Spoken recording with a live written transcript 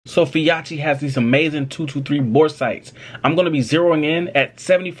So Feyachi has these amazing 223 bore sights. I'm going to be zeroing in at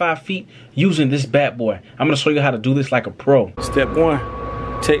 75 feet using this bad boy. I'm going to show you how to do this like a pro. Step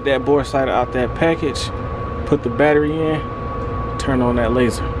 1, take that bore sight out that package, put the battery in, turn on that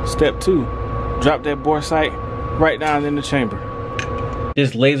laser. Step 2, drop that bore sight right down in the chamber.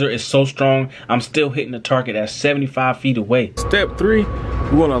 This laser is so strong, I'm still hitting the target at 75 feet away. Step 3,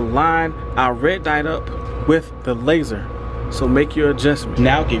 we want to line our red dot up with the laser. So make your adjustment.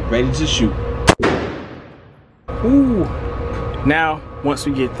 Now get ready to shoot. Ooh. Now, once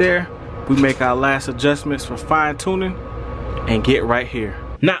we get there, we make our last adjustments for fine tuning and get right here.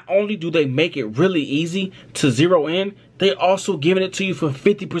 Not only do they make it really easy to zero in, they also giving it to you for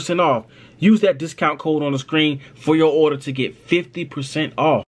 50% off. Use that discount code on the screen for your order to get 50% off.